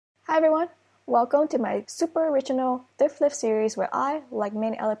everyone, welcome to my super original thrift series where I, like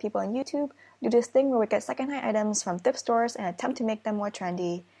many other people on YouTube, do this thing where we get secondhand items from thrift stores and attempt to make them more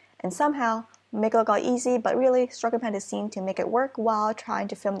trendy, and somehow make it look all easy but really struggle behind the scene to make it work while trying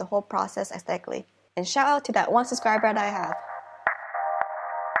to film the whole process aesthetically. And shout out to that one subscriber that I have.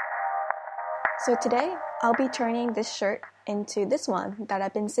 So today, I'll be turning this shirt into this one that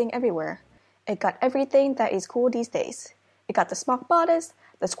I've been seeing everywhere. It got everything that is cool these days. It got the smocked bodice,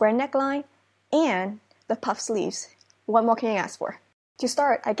 the square neckline, and the puff sleeves. What more can you ask for? To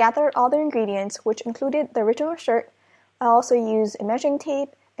start, I gathered all the ingredients, which included the original shirt. I also used a measuring tape,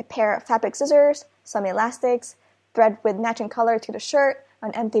 a pair of fabric scissors, some elastics, thread with matching color to the shirt,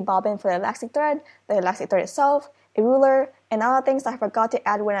 an empty bobbin for the elastic thread itself, a ruler, and other things that I forgot to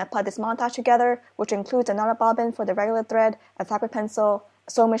add when I put this montage together, which includes another bobbin for the regular thread, a fabric pencil,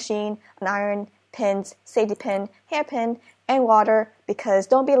 a sewing machine, an iron, pins, safety pin, hairpin, and water, because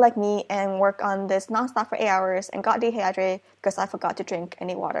don't be like me and work on this non-stop for 8 hours and got dehydrated because I forgot to drink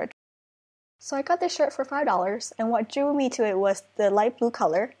any water. So I got this shirt for $5, and what drew me to it was the light blue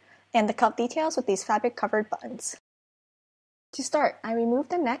color and the cuff details with these fabric covered buttons. To start, I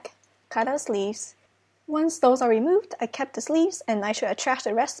removed the neck, cut out sleeves. Once those are removed, I kept the sleeves and I should have trashed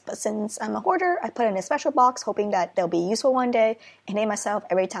the rest, but since I'm a hoarder, I put it in a special box hoping that they'll be useful one day and name myself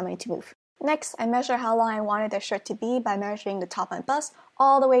every time I need to move. Next, I measure how long I wanted the shirt to be by measuring the top of my bust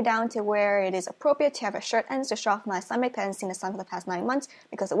all the way down to where it is appropriate to have a shirt ends to show off my stomach that hasn't seen the sun for the past 9 months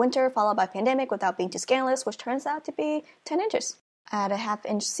because of winter followed by pandemic without being too scandalous, which turns out to be 10 inches. I had a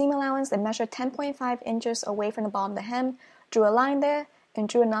half-inch seam allowance and measured 10.5 inches away from the bottom of the hem, drew a line there, and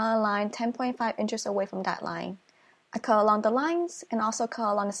drew another line 10.5 inches away from that line. I cut along the lines and also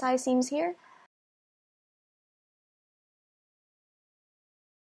cut along the side seams here.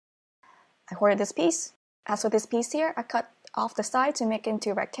 I hoarded this piece. As for this piece here, I cut off the side to make it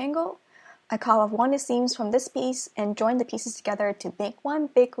into a rectangle. I cut off one of the seams from this piece and joined the pieces together to make one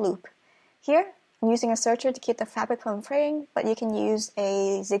big loop. Here, I'm using a serger to keep the fabric from fraying, but you can use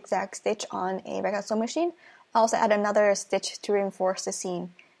a zigzag stitch on a regular sewing machine. I also add another stitch to reinforce the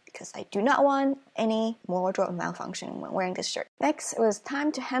seam because I do not want any wardrobe malfunction when wearing this shirt. Next, it was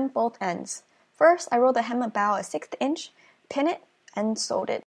time to hem both ends. First, I rolled the hem about a 1/6 inch, pin it, and sewed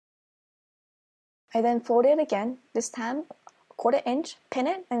it. I then folded it again, this time a 1/4 inch, pin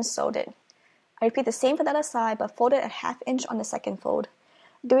it, and sewed it. I repeat the same for the other side, but fold it a 1/2 inch on the second fold.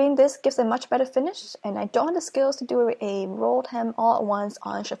 Doing this gives a much better finish, and I don't have the skills to do a rolled hem all at once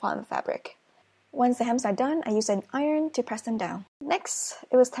on chiffon fabric. Once the hems are done, I use an iron to press them down. Next,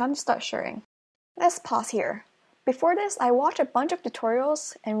 it was time to start shirring. Let's pause here. Before this, I watched a bunch of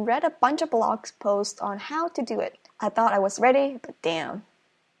tutorials and read a bunch of blog posts on how to do it. I thought I was ready, but damn.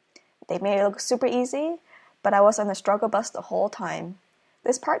 They made it look super easy, but I was on the struggle bus the whole time.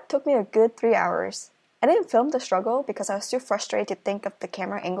 This part took me a good 3 hours. I didn't film the struggle because I was too frustrated to think of the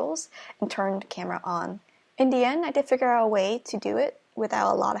camera angles and turn the camera on. In the end, I did figure out a way to do it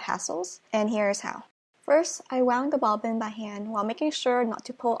without a lot of hassles, and here's how. First, I wound the bobbin by hand while making sure not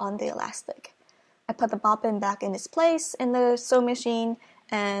to pull on the elastic. I put the bobbin back in its place in the sewing machine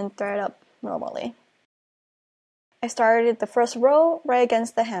and thread up normally. I started the first row right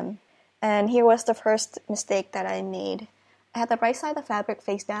against the hem. And here was the first mistake that I made. I had the right side of the fabric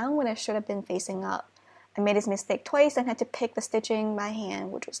face down when it should have been facing up. I made this mistake twice and had to pick the stitching by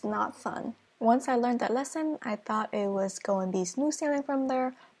hand, which was not fun. Once I learned that lesson, I thought it was going to be smooth sailing from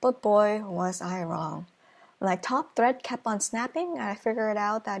there, but boy, was I wrong. When my top thread kept on snapping, I figured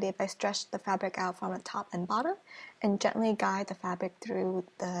out that if I stretched the fabric out from the top and bottom and gently guide the fabric through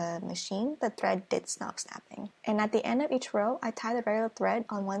the machine, the thread did stop snapping. And at the end of each row, I tied the regular thread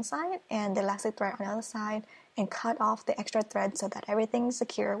on one side and the elastic thread on the other side and cut off the extra thread so that everything is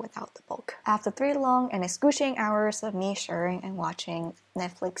secure without the bulk. After 3 long and excruciating hours of me shirring and watching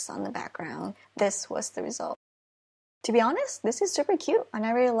Netflix on the background, this was the result. To be honest, this is super cute and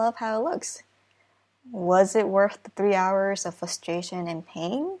I really love how it looks. Was it worth the 3 hours of frustration and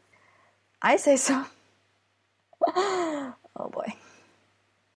pain? I say so. Oh boy.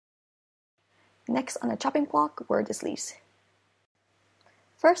 Next on the chopping block were the sleeves.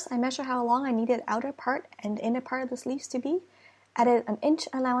 First, I measured how long I needed the outer part and the inner part of the sleeves to be, added an inch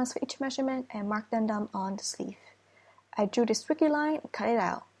allowance for each measurement, and marked them on the sleeve. I drew the squiggly line and cut it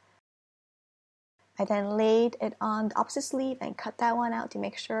out. I then laid it on the opposite sleeve and cut that one out to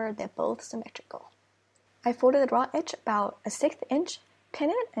make sure they're both symmetrical. I folded the raw edge about a 1/6 inch,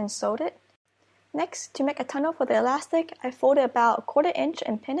 pinned it, and sewed it. Next, to make a tunnel for the elastic, I folded about a 1/4 inch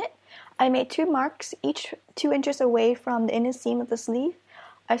and pinned it. I made 2 marks, each 2 inches away from the inner seam of the sleeve.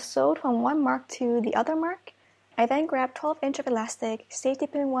 I sewed from one mark to the other mark. I then grabbed 12-inch of elastic, safety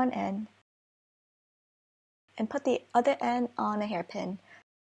pin one end, and put the other end on a hairpin.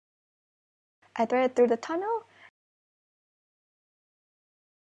 I threaded through the tunnel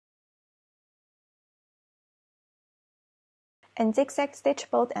and zigzag stitch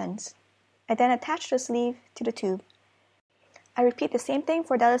both ends. I then attached the sleeve to the tube. I repeat the same thing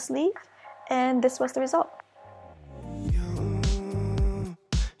for the other sleeve, and this was the result.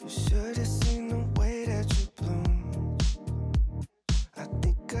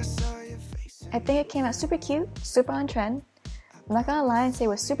 I think it came out super cute, super on trend. I'm not gonna lie and say it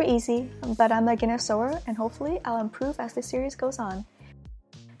was super easy, but I'm a beginner sewer and hopefully I'll improve as the series goes on.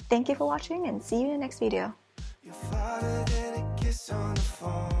 Thank you for watching and see you in the next video.